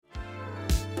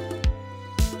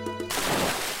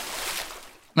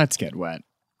Let's get wet.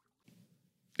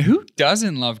 Who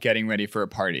doesn't love getting ready for a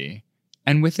party?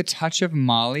 And with a touch of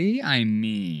Molly, I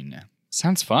mean,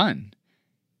 sounds fun.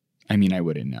 I mean, I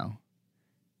wouldn't know.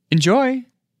 Enjoy!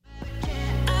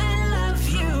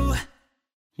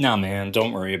 Nah, man,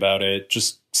 don't worry about it.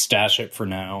 Just stash it for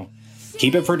now.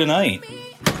 Keep it for tonight.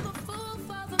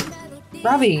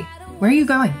 Ravi, where are you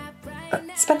going?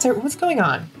 Spencer, what's going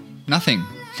on? Nothing.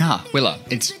 Nah, Willa,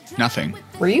 it's nothing.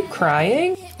 Were you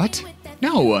crying? What?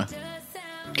 No.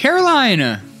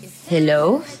 Caroline!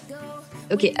 Hello?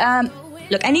 Okay,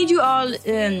 look, I need you all,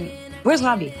 where's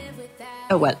Ravi?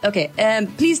 Oh, well, okay,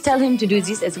 please tell him to do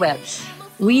this as well.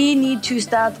 We need to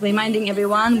start reminding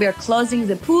everyone we're closing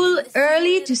the pool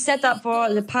early to set up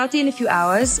for the party in a few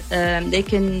hours. They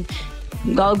can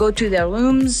all go to their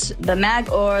rooms, the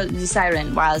mag or the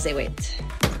siren while they wait.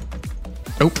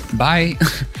 Oh, bye.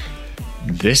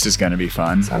 This is gonna be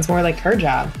fun. Sounds more like her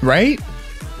job. Right?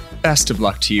 Best of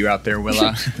luck to you out there,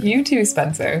 Willa. You too,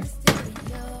 Spencer.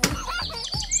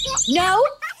 No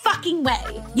fucking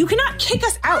way. You cannot kick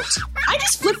us out. I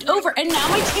just flipped over and now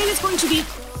my tan is going to be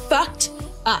fucked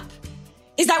up.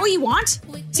 Is that what you want?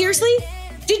 Seriously?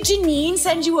 Did Janine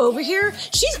send you over here?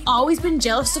 She's always been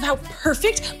jealous of how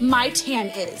perfect my tan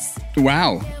is.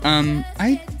 Wow.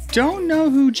 I don't know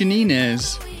who Janine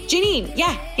is. Janine,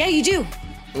 yeah, you do.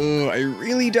 I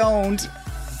really don't.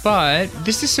 But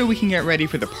this is so we can get ready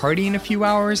for the party in a few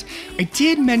hours. I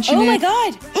did mention Oh my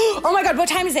god. Oh my god, what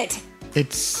time is it?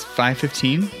 It's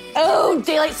 5:15. Oh,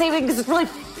 daylight savings is really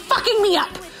fucking me up.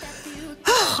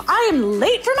 I am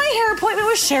late for my hair appointment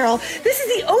with Cheryl. This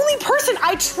is the only person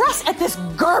I trust at this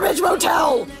garbage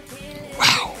motel.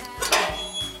 Wow.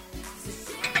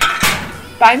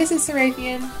 Bye, Mrs.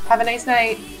 Serafian. Have a nice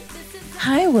night.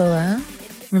 Hi, Willa.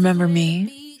 Remember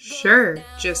me? Sure,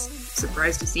 just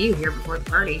surprised to see you here before the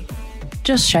party.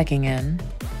 Just checking in.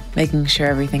 Making sure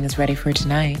everything is ready for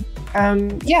tonight.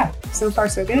 Yeah, so far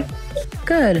so good.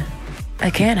 Good. I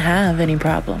can't have any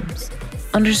problems.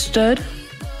 Understood?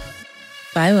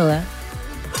 Bye, Willa.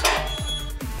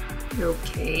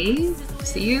 Okay,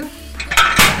 see you.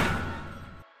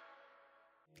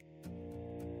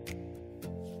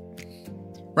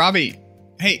 Robbie,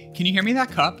 hey, can you hear me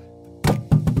that cup?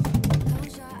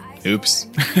 Oops.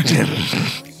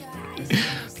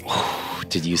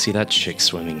 Did you see that chick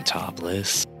swimming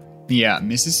topless? Yeah,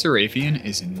 Mrs. Serafian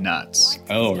is nuts.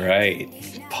 Oh, right.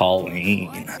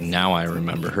 Pauline. Now I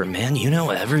remember her. Man, you know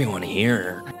everyone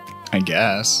here. I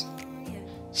guess.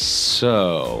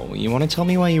 So, you want to tell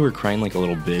me why you were crying like a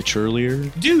little bitch earlier?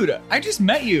 Dude, I just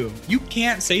met you. You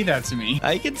can't say that to me.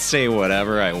 I can say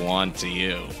whatever I want to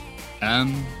you.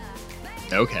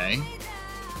 Okay.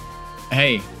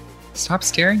 Hey, stop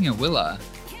staring at Willa.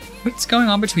 What's going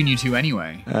on between you two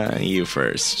anyway? You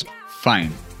first.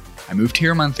 Fine. I moved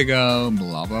here a month ago,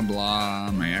 blah, blah,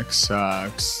 blah. My ex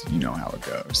sucks. You know how it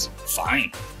goes.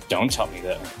 Fine. Don't tell me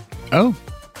that. Oh,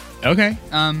 okay.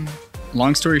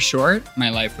 Long story short, my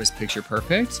life was picture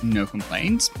perfect, no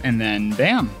complaints, and then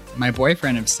bam, my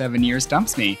boyfriend of 7 years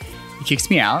dumps me. He kicks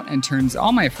me out and turns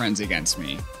all my friends against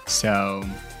me. So,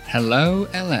 hello,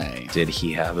 LA. Did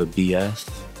he have a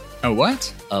BF? A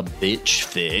what? A bitch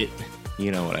fit. You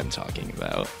know what I'm talking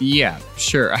about. Yeah,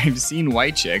 sure. I've seen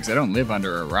white chicks. I don't live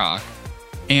under a rock.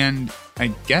 And I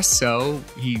guess so.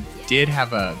 He did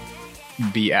have a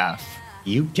BF.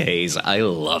 You gays, I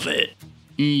love it.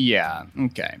 Yeah,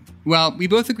 okay. Well, we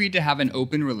both agreed to have an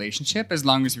open relationship as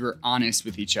long as we were honest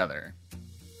with each other.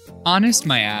 Honest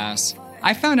my ass.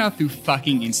 I found out through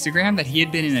fucking Instagram that he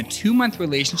had been in a 2-month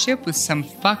relationship with some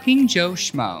fucking Joe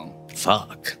Schmo.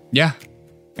 Fuck. Yeah.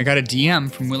 I got a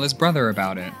DM from Willa's brother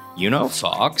about it. You know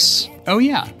Fox? Oh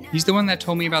yeah, he's the one that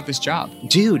told me about this job.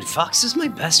 Dude, Fox is my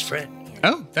best friend.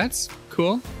 Oh, that's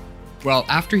cool. Well,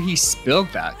 after he spilled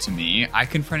that to me, I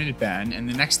confronted Ben, and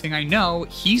the next thing I know,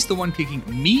 he's the one kicking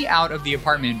me out of the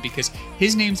apartment because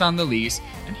his name's on the lease,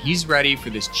 and he's ready for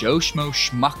this Joe Schmo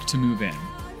schmuck to move in.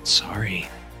 Sorry.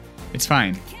 It's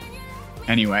fine.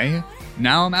 Anyway,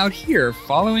 now I'm out here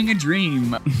following a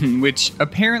dream, which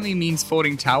apparently means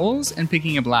folding towels and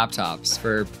picking up laptops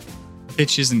for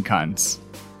bitches and cunts.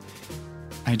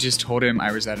 I just told him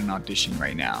I was at an audition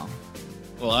right now.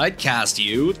 Well, I'd cast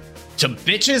you to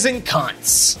bitches and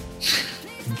cunts.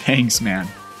 Thanks, man.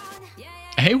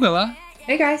 Hey, Willa.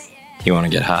 Hey, guys. You want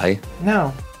to get high?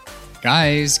 No.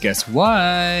 Guys, guess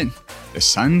what? The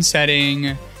sun's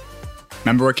setting.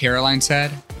 Remember what Caroline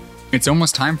said? It's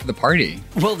almost time for the party.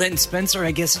 Well then, Spencer,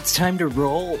 I guess it's time to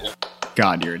roll.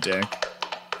 God, you're a dick.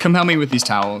 Come help me with these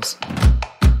towels.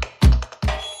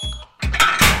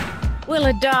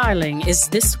 Willa, darling, is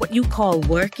this what you call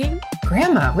working?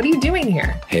 Grandma, what are you doing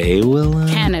here? Hey, Willa.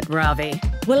 Can it, Ravi?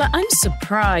 Well, I'm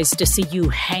surprised to see you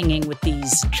hanging with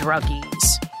these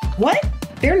druggies. What?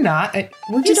 They're not.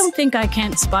 You don't think I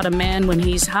can't spot a man when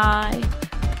he's high?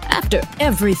 After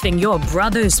everything your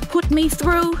brothers put me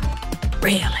through?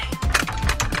 Really?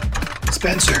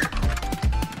 Spencer.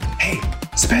 Hey,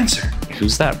 Spencer.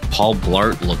 Who's that Paul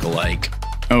Blart lookalike?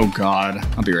 Oh God,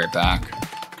 I'll be right back.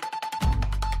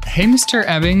 Hey, Mr.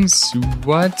 Ebbings,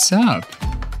 what's up?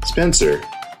 Spencer,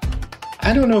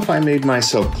 I don't know if I made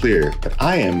myself clear, but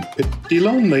I am pretty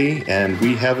lonely, and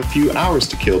we have a few hours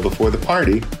to kill before the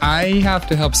party. I have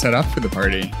to help set up for the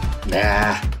party.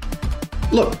 Nah.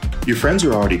 Look, your friends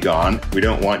are already gone. We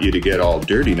don't want you to get all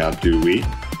dirty, now do we?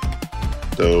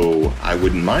 Though I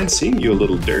wouldn't mind seeing you a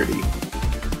little dirty.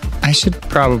 I should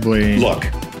probably... Look,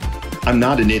 I'm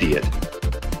not an idiot.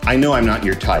 I know I'm not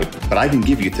your type, but I can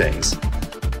give you things.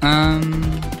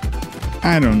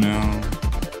 I don't know.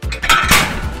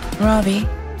 Robbie,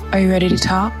 are you ready to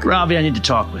talk? Robbie, I need to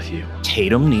talk with you.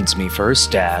 Tatum needs me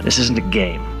first, Dad. This isn't a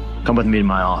game. Come with me to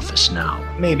my office now.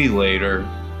 Maybe later.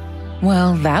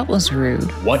 Well, that was rude.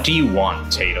 What do you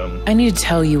want, Tatum? I need to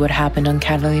tell you what happened on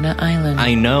Catalina Island.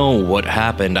 I know what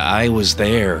happened. I was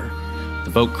there.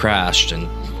 The boat crashed and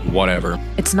whatever.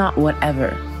 It's not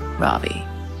whatever, Robbie.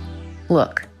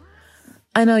 Look,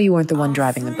 I know you weren't the one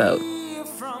driving the boat.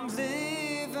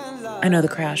 I know the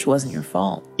crash wasn't your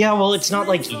fault. Yeah, well, it's not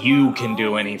like you can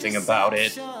do anything about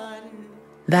it.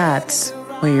 That's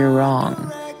where you're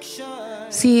wrong.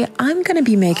 See, I'm gonna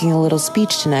be making a little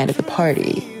speech tonight at the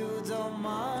party.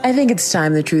 I think it's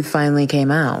time the truth finally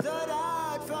came out.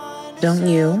 Don't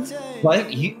you?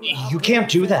 What? You can't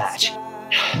do that.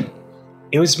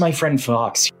 It was my friend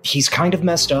Fox. He's kind of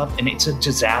messed up, and it's a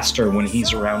disaster when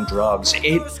he's around drugs.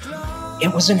 It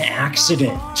was an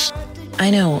accident. I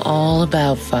know all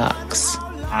about Fox.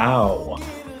 Ow.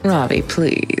 Robbie,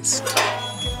 please.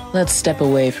 Let's step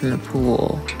away from the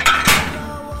pool.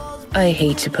 I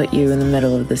hate to put you in the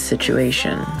middle of this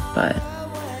situation, but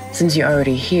since you're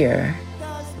already here,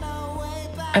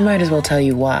 I might as well tell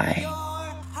you why.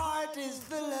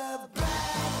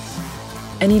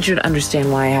 I need you to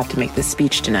understand why I have to make this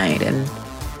speech tonight, and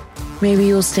maybe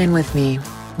you'll stand with me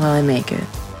while I make it.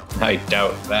 I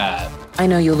doubt that. I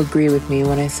know you'll agree with me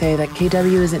when I say that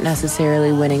KW isn't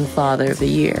necessarily winning Father of the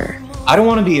Year. I don't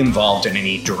want to be involved in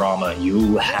any drama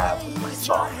you have with my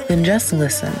father. Then just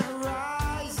listen.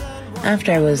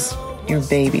 After I was your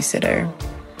babysitter,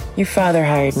 your father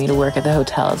hired me to work at the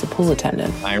hotel as a pool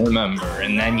attendant. I remember.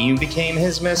 And then you became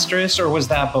his mistress, or was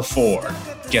that before?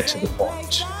 Get to the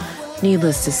point.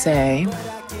 Needless to say,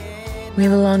 we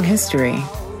have a long history.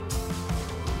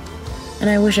 And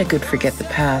I wish I could forget the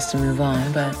past and move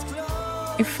on, but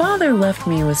your father left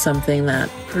me with something that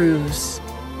proves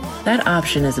that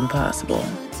option is impossible.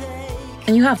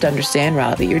 And you have to understand,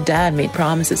 Robbie, your dad made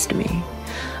promises to me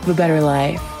of a better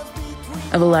life,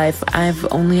 of a life I've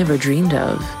only ever dreamed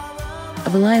of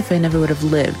a life I never would have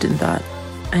lived and thought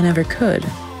I never could.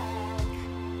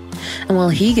 And while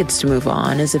he gets to move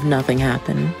on as if nothing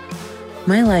happened,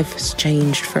 my life has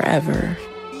changed forever.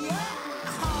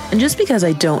 And just because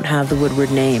I don't have the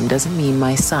Woodward name doesn't mean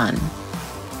my son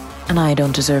and I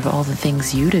don't deserve all the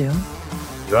things you do.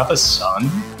 You have a son?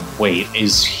 Wait,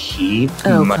 is he...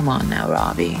 Oh, come on now,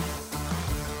 Robbie.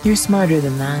 You're smarter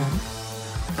than that.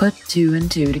 Put 2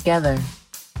 and 2 together.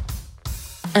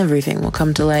 Everything will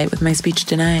come to light with my speech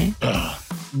tonight.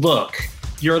 Look,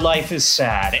 your life is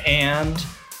sad, and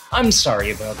I'm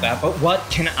sorry about that, but what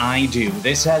can I do?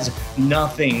 This has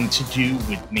nothing to do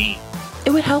with me.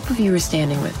 It would help if you were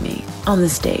standing with me on the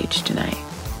stage tonight.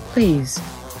 Please,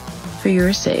 for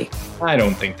your sake. I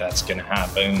don't think that's gonna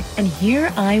happen. And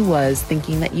here I was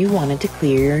thinking that you wanted to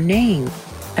clear your name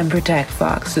and protect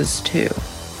Fox's too.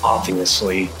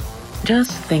 Obviously.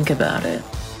 Just think about it.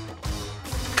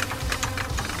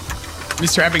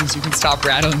 Mr. Ebbings, you can stop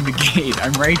rattling the gate.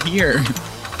 I'm right here.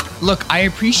 Look, I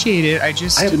appreciate it. I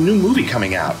have a new movie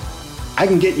coming out. I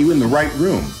can get you in the right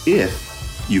room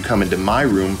if you come into my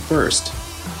room first.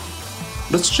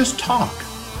 Let's just talk.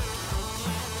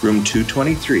 Room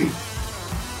 223.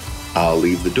 I'll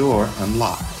leave the door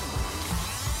unlocked.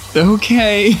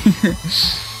 Okay.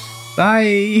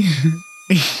 Bye.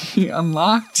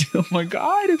 Unlocked? Oh my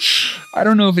god. I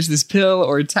don't know if it's this pill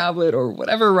or a tablet or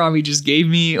whatever Robbie just gave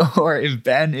me, or if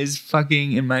Ben is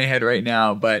fucking in my head right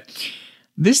now, but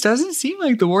this doesn't seem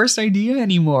like the worst idea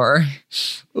anymore.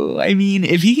 I mean,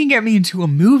 if he can get me into a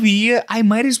movie, I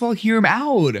might as well hear him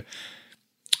out.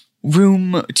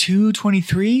 Room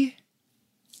 223?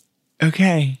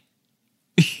 Okay.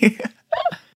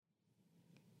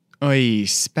 Oy,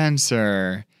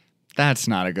 Spencer. That's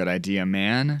not a good idea,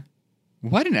 man.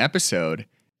 What an episode.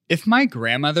 If my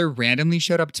grandmother randomly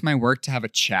showed up to my work to have a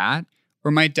chat,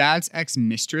 or my dad's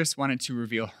ex-mistress wanted to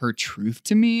reveal her truth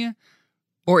to me,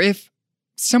 or if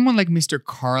someone like Mr.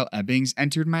 Carl Ebbings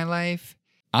entered my life,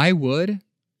 I would,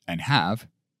 and have,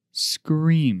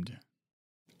 screamed.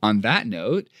 On that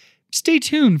note, stay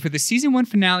tuned for the season 1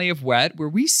 finale of Wet, where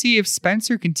we see if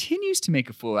Spencer continues to make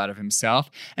a fool out of himself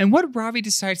and what Ravi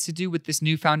decides to do with this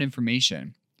newfound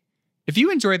information. If you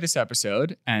enjoyed this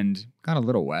episode and got a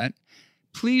little wet,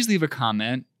 please leave a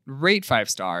comment, rate 5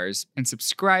 stars, and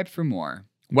subscribe for more.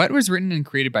 Wet was written and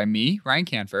created by me, Ryan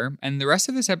Canfer, and the rest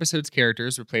of this episode's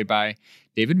characters were played by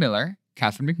David Miller,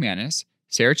 Catherine McManus,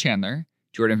 Sarah Chandler,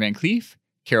 Jordan Van Cleef,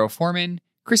 Carol Foreman,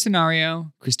 Chris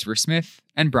Denario, Christopher Smith,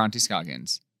 and Bronte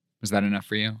Scoggins. Was that enough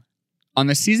for you? On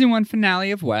the season 1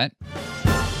 finale of Wet...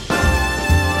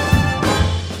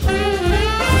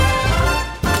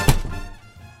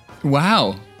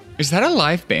 Wow, is that a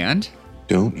live band?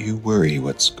 Don't you worry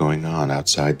what's going on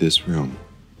outside this room.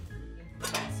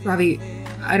 Ravi,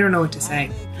 I don't know what to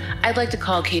say. I'd like to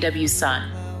call KW's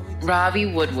son, Ravi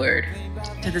Woodward,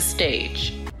 to the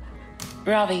stage.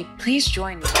 Ravi, please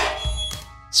join me.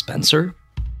 Spencer?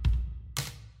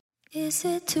 Is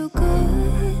it too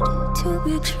good to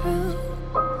be true?